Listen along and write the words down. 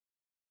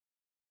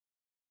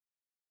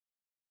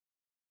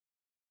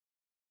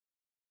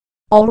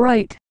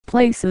Alright,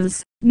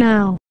 places,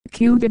 now,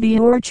 cue the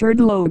orchard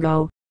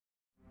logo.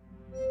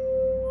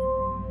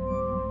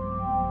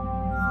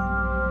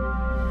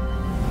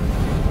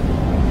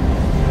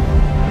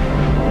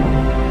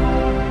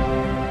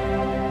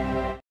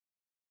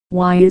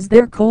 Why is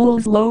there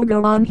Cole's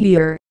logo on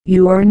here?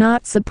 You are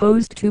not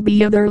supposed to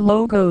be other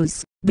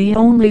logos, the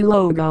only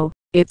logo.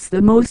 It's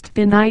the most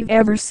fun I've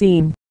ever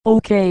seen.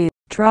 Okay,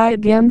 try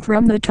again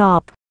from the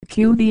top,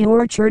 cue the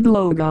orchard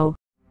logo.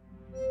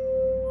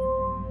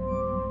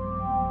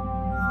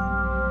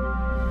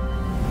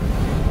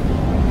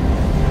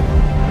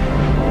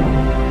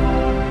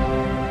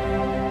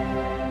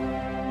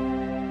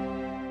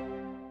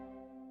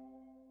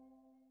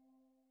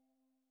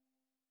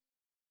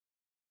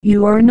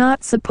 You are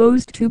not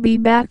supposed to be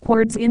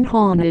backwards in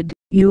haunted,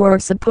 you are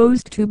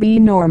supposed to be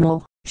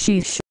normal.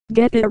 Sheesh,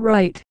 get it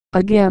right,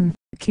 again,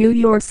 cue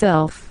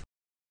yourself.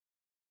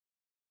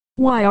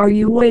 Why are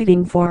you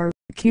waiting for?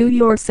 Cue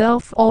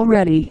yourself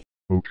already.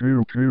 Okay.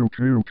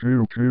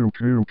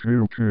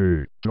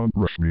 Don't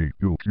rush me,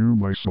 you'll cue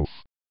myself.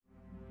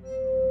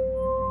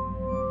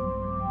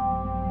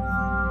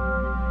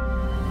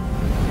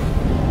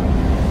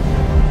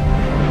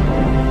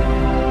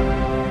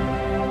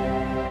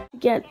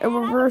 Get a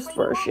reversed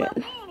version.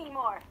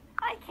 Anymore.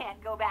 I can't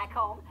go back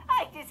home.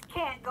 I just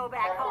can't go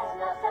back home.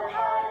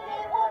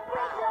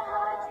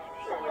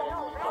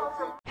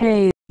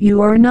 Hey,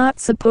 you are not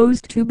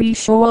supposed to be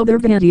show other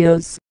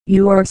videos.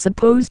 You are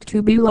supposed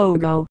to be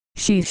logo.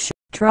 Sheesh,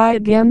 try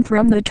again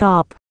from the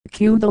top,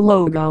 cue the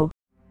logo.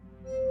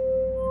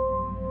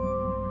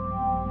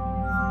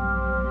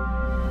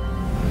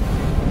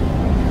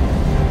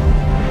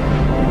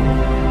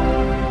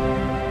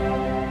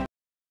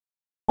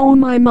 Oh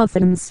my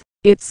muffins,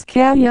 it's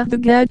Kaya the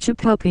Gacha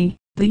Puppy,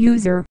 the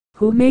user,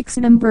 who makes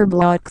number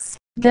blocks,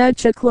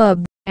 Gacha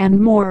Club, and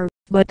more,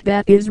 but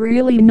that is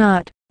really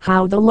not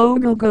how the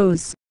logo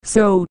goes.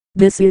 So,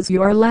 this is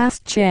your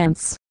last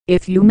chance.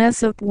 If you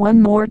mess up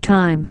one more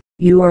time,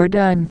 you are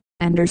done.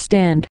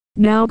 Understand?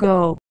 Now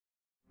go.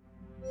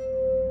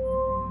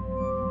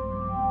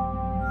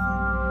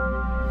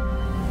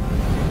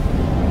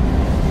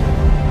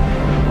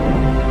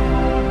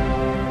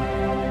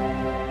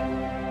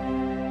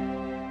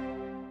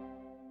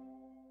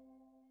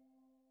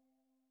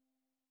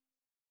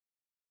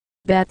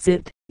 That's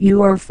it,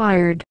 you are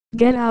fired.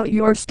 Get out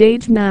your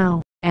stage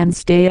now, and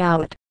stay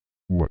out.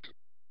 What?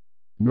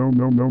 No.